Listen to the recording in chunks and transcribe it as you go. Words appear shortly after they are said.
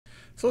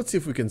So let's see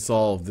if we can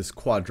solve this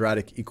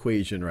quadratic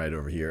equation right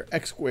over here.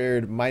 X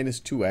squared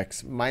minus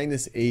 2x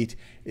minus 8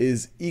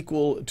 is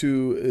equal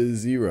to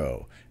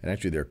 0. And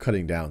actually they're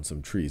cutting down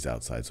some trees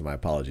outside, so my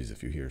apologies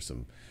if you hear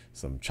some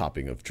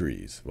chopping of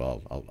trees.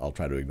 Well, I'll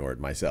try to ignore it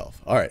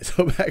myself. All right,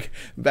 so back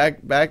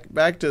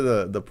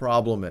to the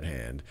problem at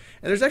hand.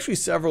 And there's actually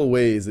several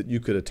ways that you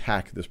could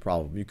attack this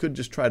problem. You could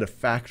just try to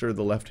factor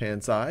the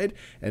left-hand side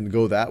and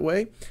go that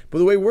way. But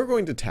the way we're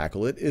going to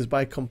tackle it is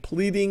by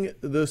completing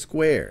the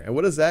square. And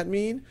what does that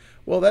mean?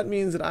 Well, that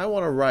means that I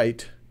want to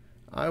write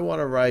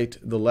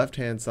the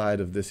left-hand side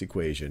of this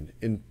equation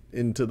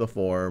into the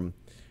form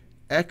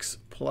x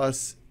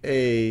plus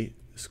a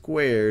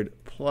squared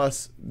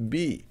plus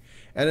b.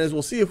 And as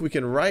we'll see, if we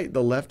can write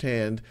the left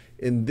hand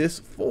in this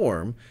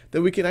form,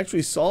 then we can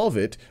actually solve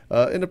it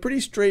in a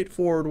pretty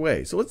straightforward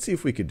way. So let's see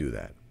if we could do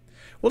that.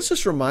 Well, let's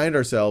just remind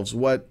ourselves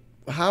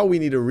how we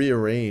need to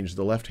rearrange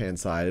the left-hand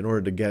side in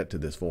order to get it to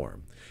this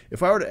form.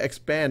 If I were to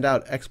expand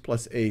out x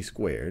plus a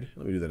squared,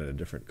 let me do that in a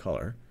different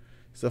color.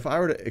 So if I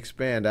were to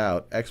expand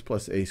out x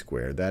plus a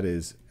squared, that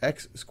is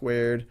x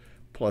squared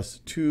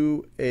plus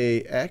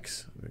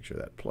 2ax, make sure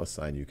that plus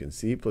sign you can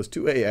see, plus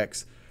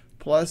 2ax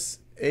plus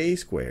a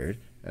squared.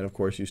 And of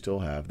course, you still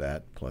have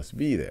that plus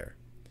b there,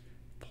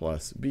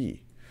 plus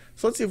b.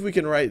 So let's see if we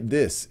can write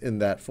this in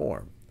that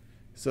form.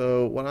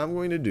 So what I'm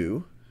going to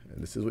do,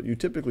 and this is what you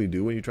typically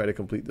do when you try to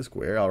complete the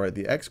square, I'll write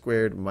the x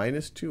squared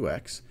minus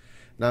 2x.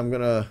 Now I'm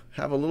going to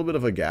have a little bit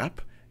of a gap,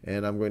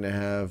 and I'm going to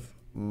have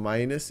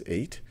minus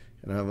 8.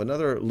 And I have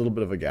another little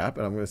bit of a gap,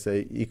 and I'm going to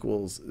say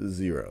equals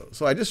 0.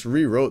 So I just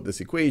rewrote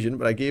this equation,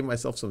 but I gave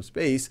myself some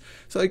space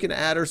so I can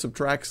add or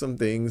subtract some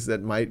things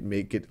that might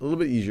make it a little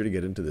bit easier to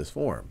get into this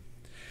form.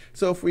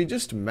 So if we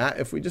just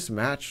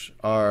match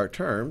our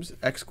terms,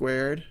 x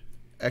squared,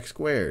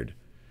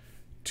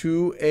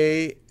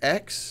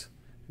 2ax,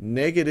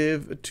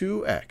 negative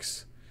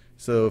 2x.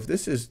 So if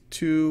this is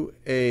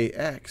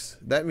 2ax,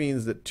 that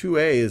means that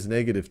 2a is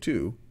negative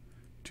 2.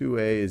 2a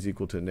is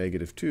equal to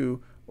negative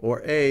 2,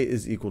 or a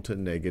is equal to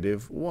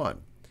negative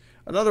 1.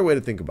 Another way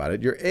to think about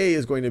it, your a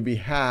is going to be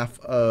half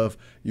of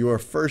your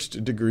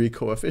first degree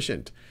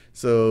coefficient.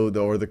 So,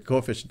 or the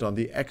coefficient on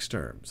the x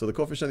term. So the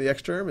coefficient on the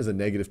x term is a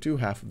negative 2.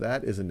 Half of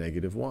that is a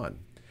negative 1.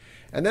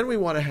 And then we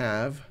want to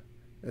have,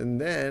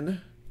 an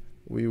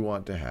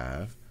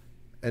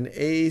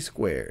a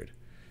squared.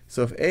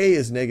 So if a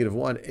is negative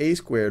 1, a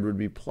squared would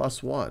be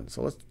plus 1.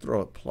 So let's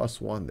throw a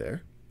plus 1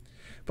 there.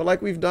 But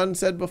like we've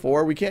said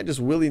before, we can't just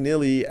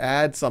willy-nilly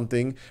add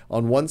something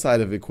on one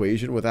side of the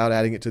equation without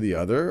adding it to the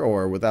other,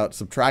 or without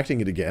subtracting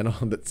it again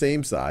on that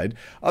same side.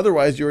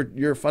 Otherwise,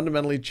 you're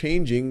fundamentally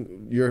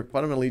changing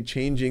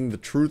the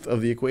truth of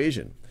the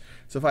equation.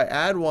 So if I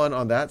add 1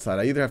 on that side,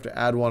 I either have to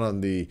add 1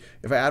 on the,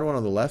 if I add 1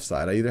 on the left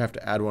side, I either have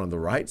to add 1 on the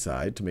right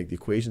side to make the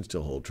equation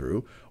still hold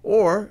true,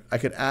 or I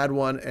could add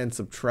 1 and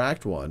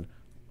subtract 1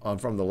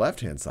 from the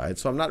left-hand side.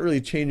 So I'm not really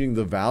changing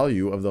the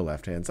value of the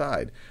left-hand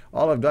side.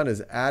 All I've done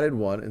is added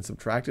 1 and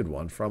subtracted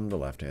 1 from the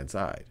left-hand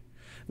side.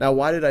 Now,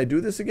 why did I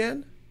do this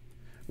again?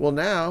 Well,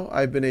 now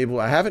I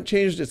haven't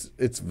changed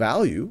its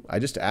value. I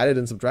just added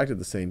and subtracted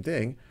the same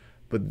thing.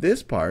 But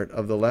this part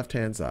of the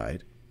left-hand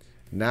side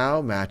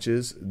now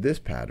matches this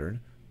pattern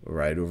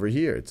right over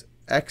here. It's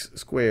x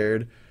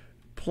squared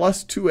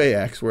plus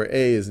 2ax, where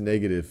a is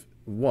negative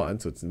 1,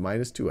 so it's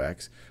minus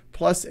 2x,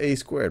 plus a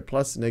squared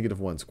plus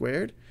negative 1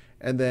 squared.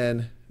 And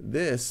then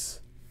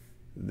this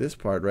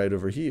part right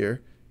over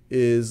here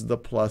is the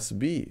plus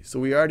b. So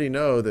we already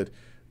know that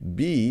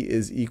b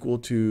is equal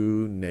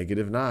to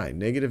negative 9.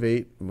 Negative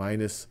 8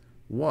 minus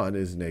 1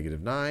 is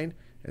negative 9.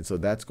 And so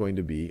that's going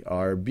to be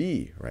our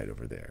b right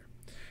over there.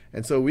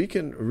 And so we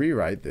can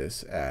rewrite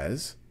this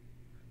as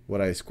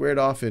what I squared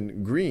off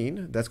in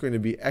green. That's going to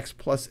be x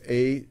plus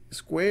a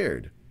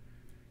squared.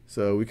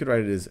 So we could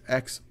write it as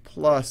x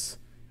plus,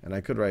 and I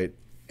could write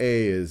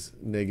a is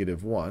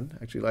negative 1.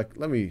 Actually, I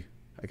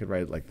could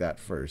write it like that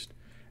first.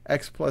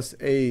 X plus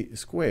a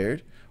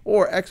squared,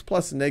 or x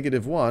plus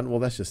negative 1. Well,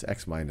 that's just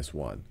x minus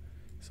 1.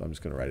 So I'm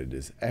just going to write it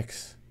as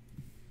x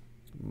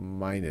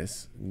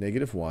minus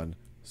negative 1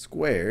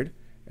 squared.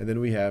 And then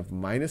we have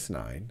minus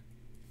 9.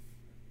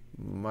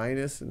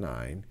 Minus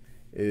 9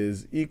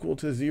 is equal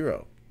to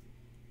 0.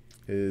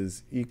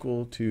 Is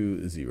equal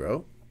to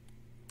 0.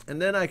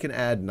 And then I can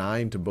add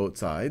 9 to both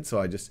sides. So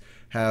I just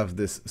have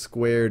this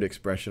squared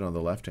expression on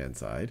the left-hand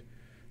side.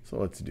 So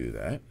let's do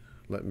that.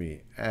 Let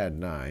me add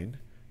 9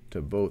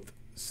 to both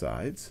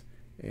sides.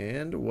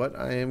 And what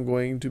I am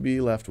going to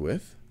be left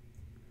with,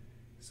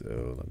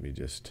 so let me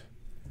just,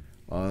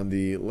 on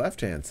the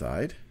left-hand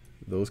side,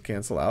 those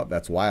cancel out.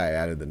 That's why I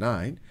added the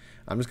 9.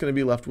 I'm just going to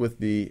be left with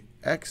the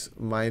x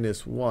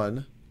minus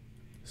 1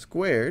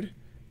 squared.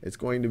 It's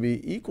going to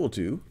be equal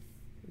to,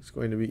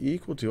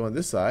 on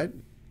this side,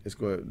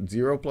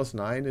 0 plus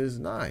 9 is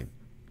 9.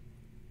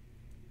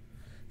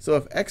 So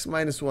if x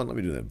minus 1, let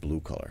me do that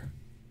blue color.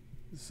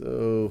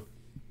 So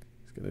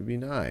it's going to be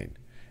 9.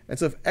 And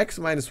so if x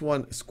minus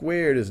 1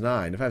 squared is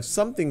 9, if I have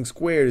something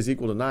squared is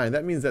equal to 9,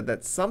 that means that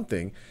that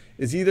something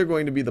is either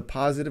going to be the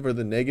positive or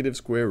the negative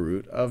square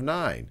root of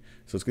 9.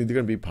 So it's either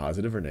going to be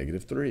positive or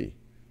negative 3.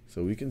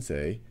 So we can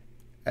say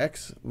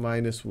x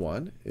minus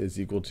 1 is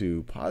equal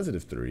to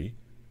positive 3,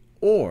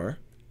 or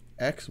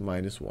x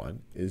minus 1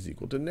 is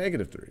equal to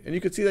negative 3. And you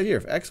can see that here.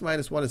 If x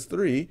minus 1 is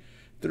 3,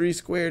 3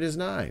 squared is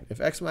 9.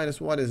 If x minus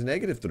 1 is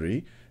negative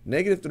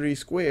 3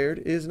 squared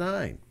is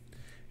 9.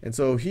 And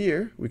so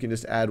here we can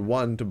just add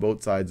 1 to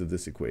both sides of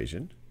this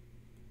equation.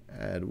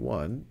 Add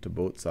 1 to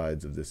both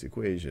sides of this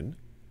equation.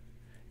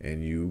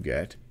 And you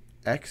get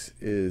x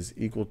is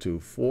equal to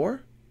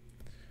 4.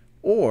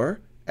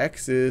 Or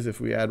x is,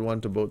 if we add 1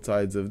 to both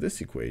sides of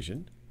this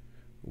equation,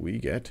 we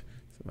get,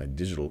 so my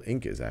digital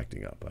ink is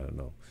acting up, I don't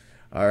know.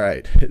 All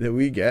right, then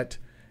we get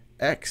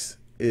x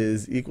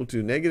is equal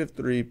to negative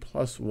 3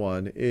 plus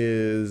 1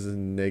 is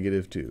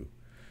negative 2.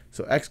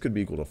 So x could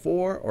be equal to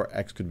 4, or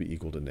x could be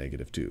equal to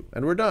negative 2.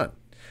 And we're done.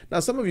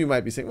 Now, some of you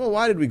might be saying, well,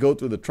 why did we go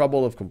through the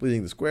trouble of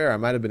completing the square? I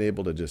might have been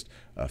able to just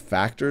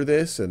factor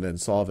this and then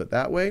solve it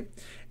that way.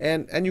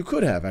 And you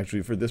could have,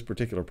 actually, for this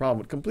particular problem.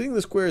 But completing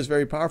the square is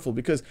very powerful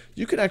because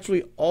you can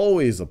actually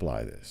always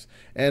apply this.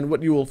 And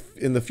what you will,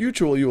 in the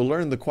future, you will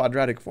learn the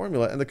quadratic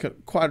formula. And the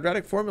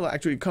quadratic formula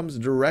actually comes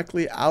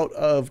directly out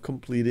of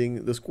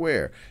completing the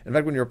square. In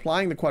fact, when you're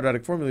applying the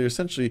quadratic formula, you're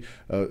essentially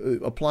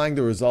applying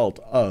the result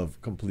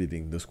of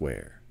completing the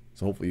square.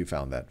 So hopefully you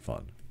found that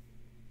fun.